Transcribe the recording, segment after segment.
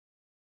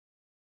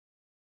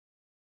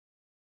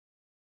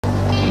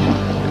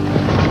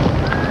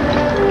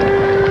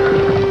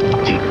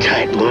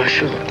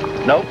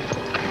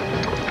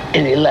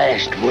Any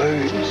last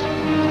words?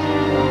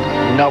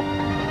 Nope.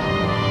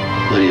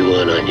 What do you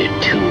want on your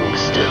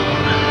tombstone?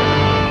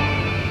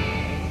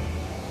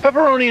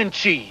 Pepperoni and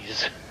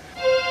cheese.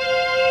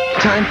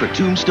 Time for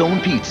Tombstone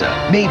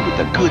Pizza, made with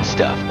the good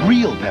stuff,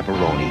 real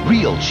pepperoni,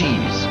 real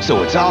cheese,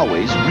 so it's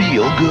always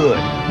real good.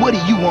 What do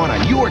you want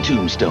on your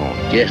tombstone?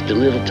 Just a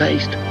little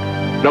taste.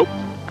 Nope.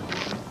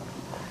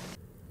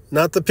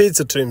 Not the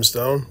pizza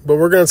tombstone, but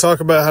we're going to talk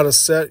about how to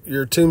set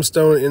your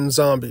tombstone in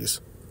zombies.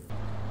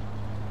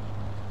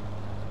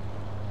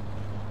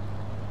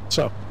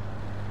 So,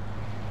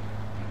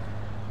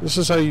 this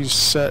is how you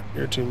set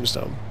your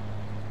tombstone.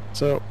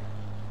 So,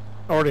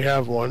 I already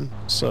have one,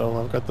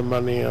 so I've got the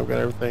money, I've got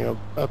everything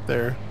up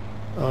there.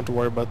 I don't have to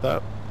worry about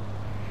that.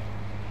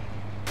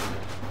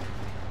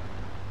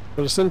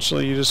 But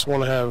essentially, you just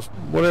want to have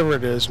whatever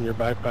it is in your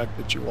backpack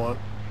that you want.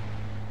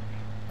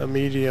 A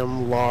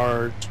medium,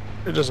 large,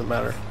 it doesn't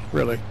matter,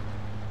 really.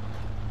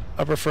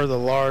 I prefer the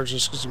large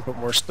just because you can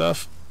put more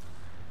stuff.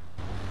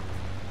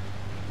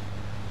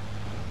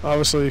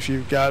 Obviously, if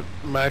you've got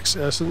max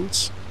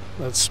essence,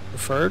 that's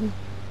preferred.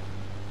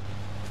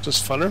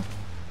 Just funner,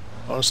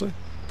 honestly.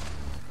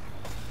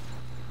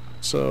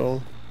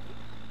 So,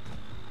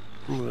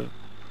 I'm going to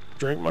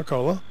drink my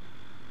cola.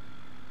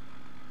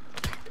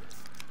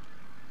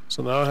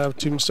 So now I have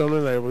Tombstone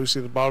enabled. You see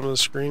the bottom of the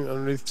screen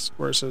underneath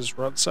where it says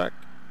Rucksack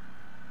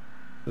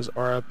is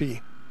RIP.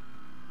 Okay,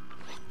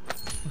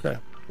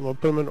 I'm going to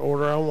put them in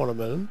order I want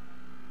them in.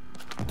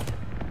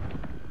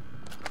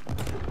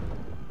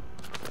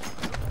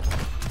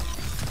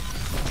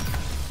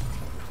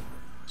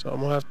 So I'm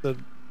going to have to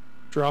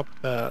drop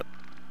that.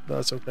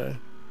 That's okay.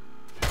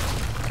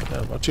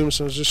 Now my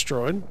tombstone is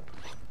destroyed.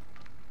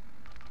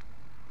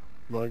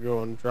 I'm going to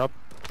go and drop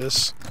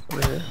this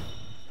over here.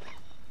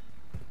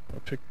 I'll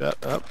pick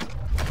that up.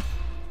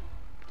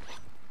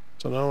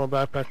 So now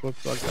my backpack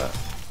looks like that.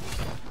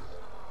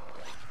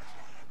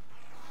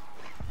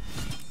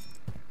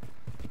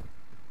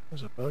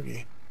 There's a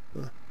buggy.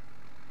 Huh.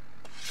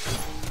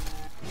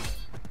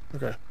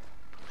 Okay.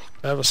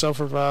 I have a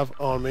self-revive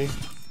on me,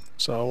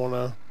 so I want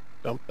to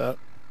dump that.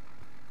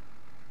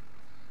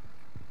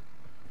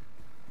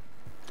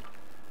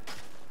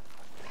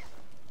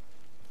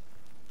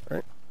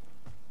 Alright.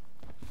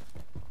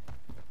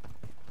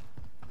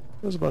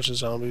 There's a bunch of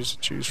zombies to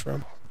choose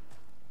from.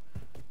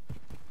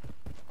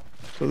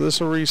 So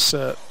this will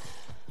reset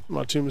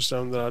my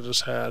tombstone that I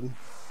just had.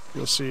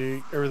 You'll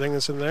see everything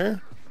that's in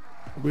there.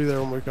 We'll be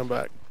there when we come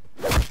back.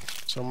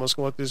 So I'm just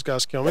gonna let these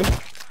guys kill me.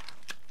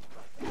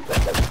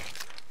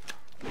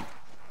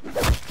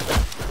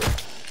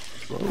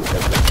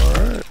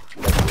 Alright.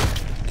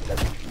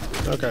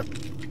 Okay.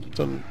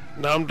 So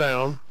now I'm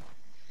down.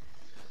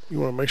 You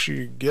want to make sure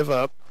you give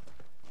up.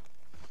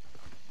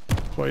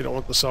 That's why you don't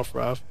want the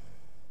self-revive.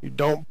 You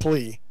don't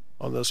plea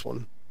on this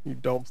one. You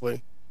don't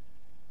plea.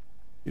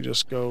 You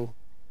just go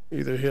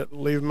either hit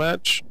leave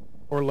match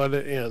or let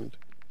it end.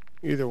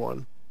 Either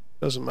one.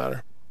 Doesn't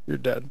matter. You're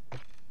dead.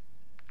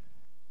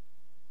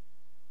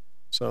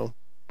 So,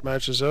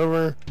 match is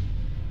over.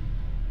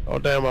 Oh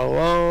damn, I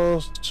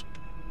lost.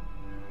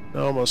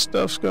 Now all my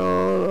stuff's gone.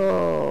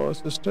 Oh,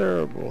 this is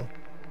terrible.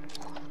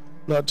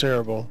 Not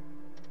terrible.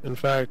 In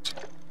fact,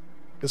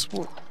 it's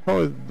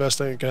probably the best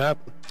thing that can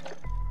happen.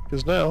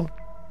 Because now,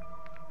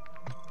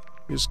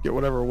 you just get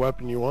whatever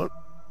weapon you want,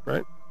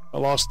 right? I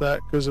lost that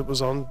because it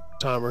was on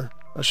timer.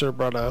 I should have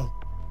brought a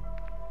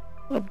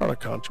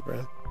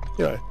contraband.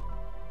 Anyway.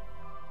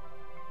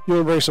 You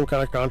want to bring some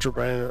kind of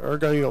contraband or a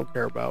gun you don't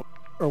care about,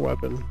 or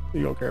weapon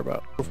you don't care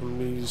about. From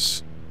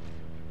these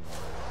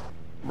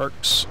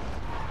mercs.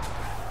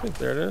 I think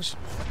there it is.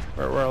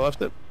 Right where I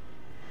left it.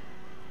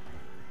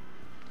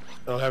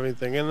 I don't have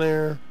anything in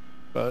there,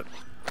 but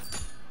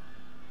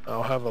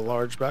I'll have a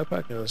large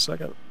backpack in a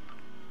second.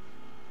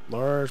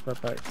 Large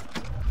backpack.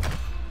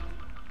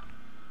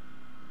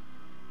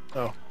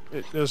 Oh,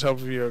 it does help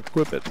if you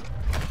equip it.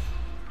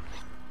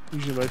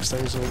 Usually makes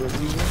things a little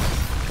bit easier.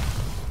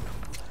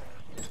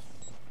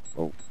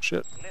 Oh,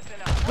 shit.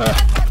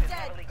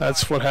 Ah,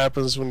 that's what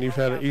happens when you've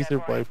had an ether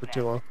blade for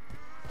too long.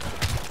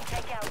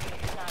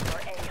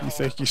 You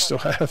think you still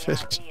have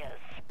it?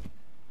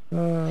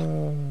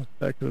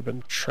 That could have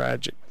been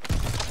tragic.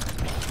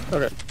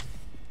 Okay.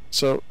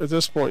 So, at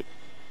this point,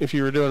 if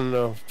you were doing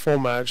a full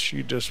match,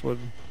 you just would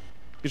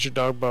get your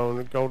dog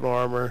bone, golden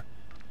armor.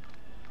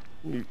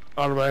 You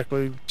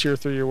automatically tier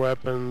through your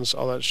weapons,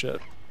 all that shit.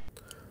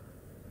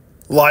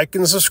 Like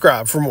and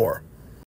subscribe for more.